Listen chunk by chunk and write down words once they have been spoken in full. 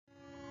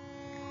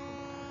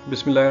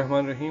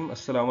Bismillahirrahmanirrahim.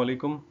 Assalamu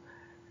alaikum.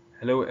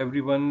 Hello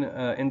everyone.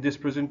 In this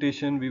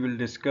presentation we will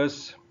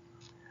discuss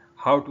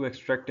how to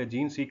extract a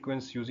gene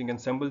sequence using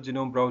ENSEMBL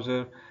Genome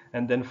Browser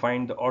and then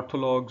find the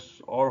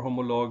orthologs or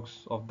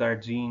homologs of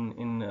that gene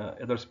in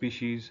other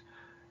species.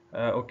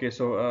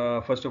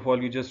 First of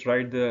all you just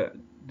write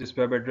this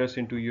web address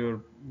into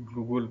your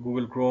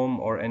Google Chrome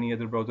or any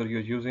other browser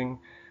you're using,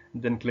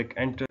 then click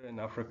enter, and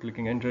after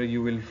clicking enter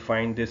you will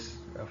find this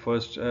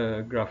first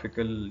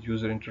graphical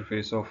user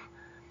interface of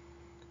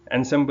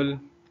Ensemble.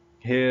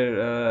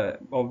 Here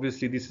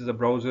obviously this is a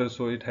browser,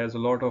 so it has a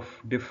lot of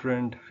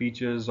different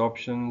features,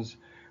 options,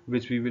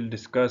 which we will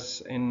discuss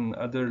in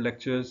other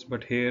lectures,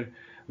 but here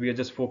we are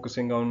just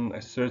focusing on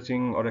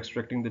searching or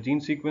extracting the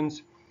gene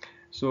sequence.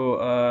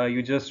 So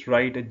you just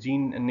write a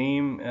gene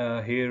name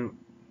here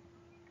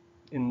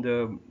in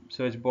the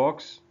search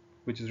box,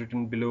 which is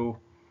written below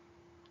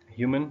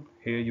human.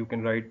 Here you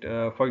can write,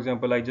 for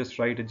example, I just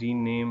write a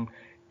gene name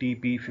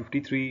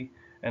TP53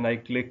 and I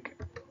click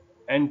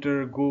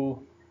enter,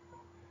 go.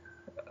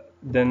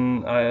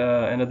 Then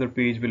another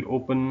page will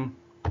open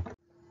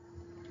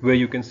where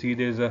you can see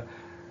there's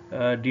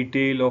a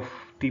detail of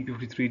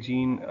TP53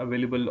 gene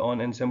available on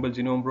ENSEMBL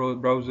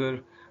Genome Browser.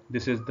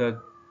 This is the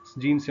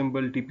gene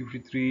symbol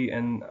TP53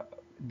 and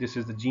this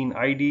is the gene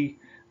ID.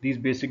 These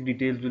basic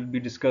details will be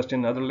discussed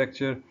in another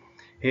lecture.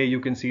 Here you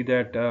can see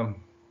that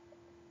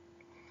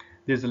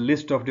there's a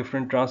list of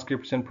different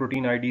transcripts and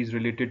protein IDs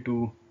related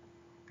to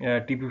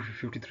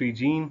TP53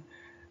 gene.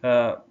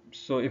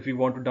 So if we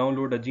want to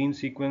download a gene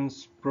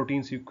sequence,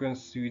 protein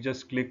sequence, you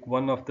just click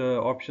one of the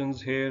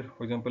options here.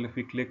 For example, if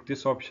we click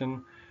this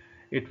option,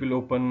 it will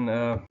open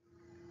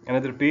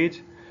another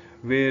page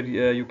where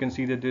you can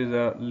see that there is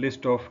a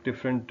list of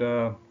different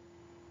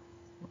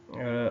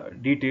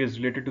details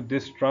related to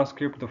this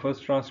transcript, the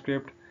first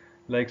transcript,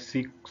 like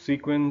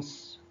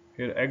sequence,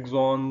 here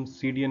exon,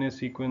 cDNA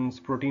sequence,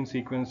 protein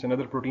sequence, and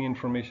other protein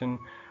information.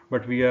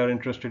 But we are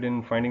interested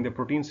in finding the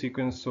protein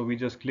sequence, so we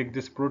just click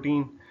this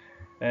protein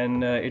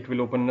and it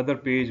will open another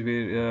page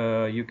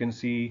where you can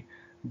see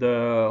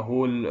the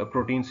whole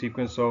protein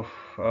sequence of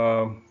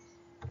uh,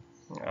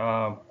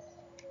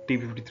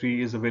 TP53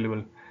 is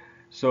available.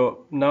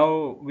 So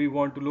now we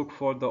want to look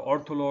for the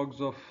orthologs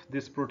of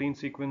this protein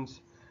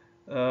sequence.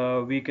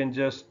 We can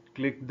just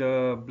click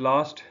the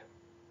blast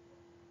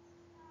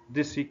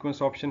this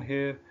sequence option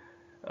here.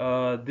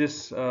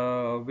 This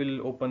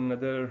will open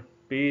another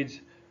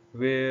page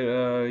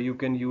where you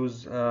can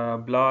use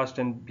blast,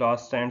 and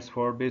blast stands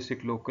for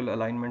basic local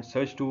alignment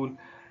search tool.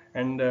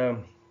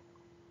 And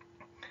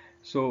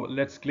so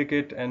let's click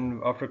it,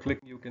 and after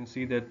clicking you can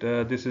see that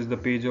this is the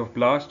page of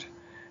blast,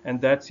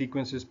 and that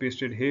sequence is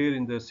pasted here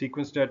in the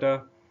sequence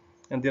data.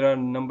 And there are a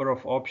number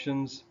of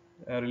options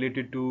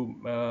related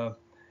to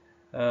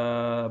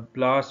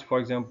blast. For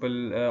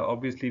example,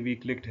 obviously we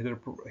clicked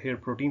here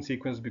protein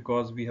sequence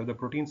because we have the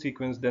protein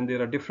sequence. Then there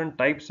are different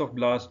types of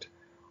blast,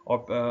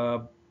 of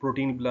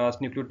protein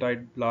blast,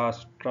 nucleotide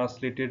blast,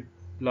 translated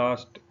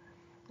blast,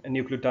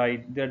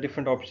 nucleotide. There are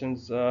different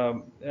options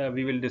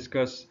we will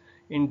discuss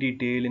in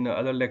detail in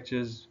other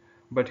lectures,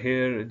 but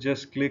here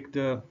just click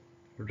the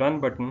run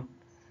button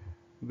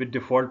with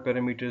default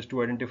parameters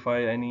to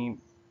identify any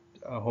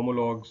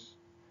homologs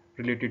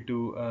related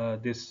to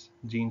this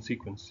gene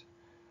sequence.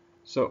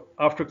 So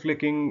after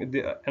clicking,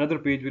 another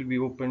page will be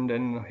opened,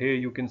 and here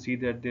you can see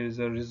that there is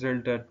a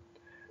result that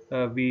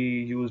we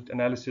used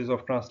analysis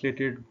of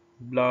translated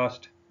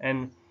blast,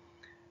 and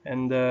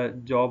the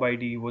job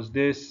ID was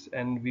this,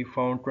 and we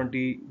found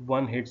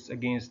 21 hits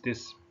against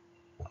this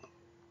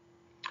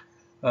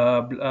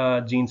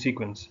gene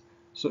sequence.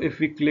 So if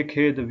we click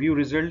here the view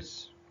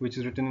results, which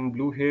is written in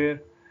blue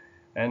here,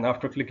 and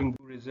after clicking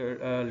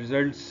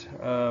results,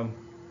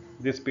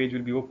 this page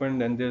will be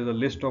opened, and there's a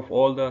list of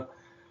all the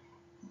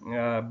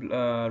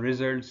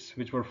results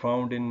which were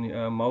found in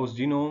mouse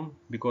genome,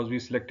 because we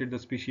selected the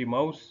species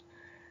mouse.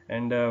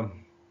 And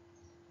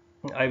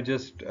I've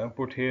just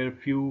put here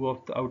few of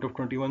out of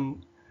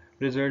 21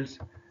 results.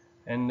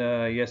 And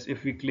yes,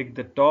 if we click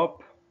the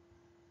top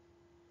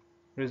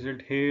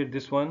result here,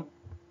 this one,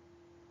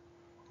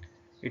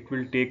 it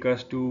will take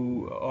us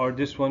to, or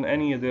this one,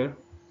 any other,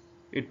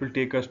 it will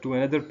take us to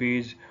another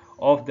page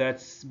of that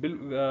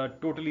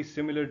totally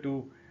similar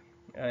to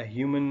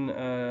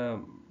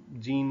human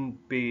gene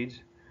page.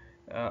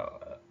 uh,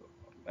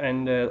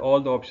 and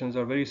all the options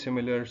are very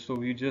similar,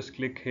 so you just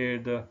click here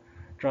the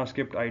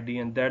transcript ID,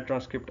 and that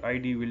transcript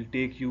ID will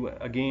take you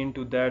again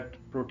to that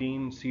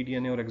protein,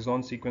 cDNA, or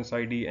exon sequence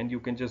ID, and you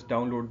can just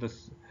download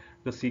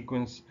the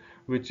sequence,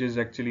 which is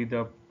actually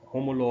the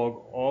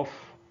homolog of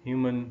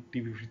human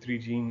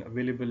TP53 gene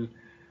available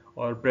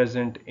or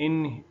present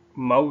in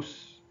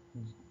mouse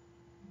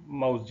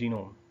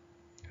genome,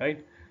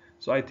 right?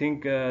 So I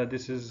think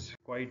this is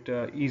quite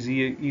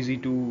easy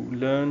to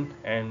learn.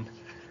 And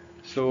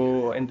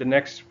so in the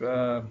next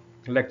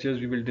lectures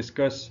we will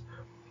discuss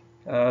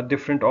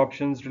different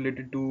options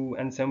related to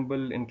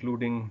Ensemble,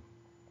 including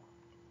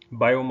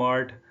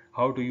Biomart,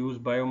 how to use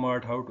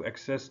Biomart, how to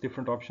access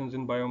different options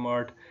in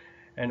Biomart,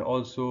 and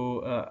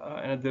also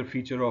another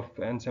feature of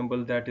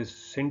Ensemble, that is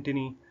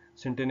Syntenic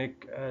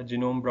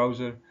Genome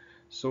Browser.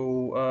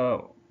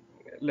 So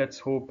let's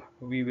hope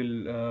we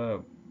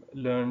will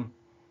learn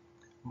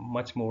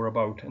much more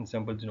about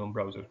Ensemble Genome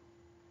Browser.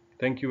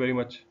 Thank you very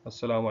much.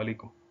 Assalamu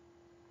alaikum.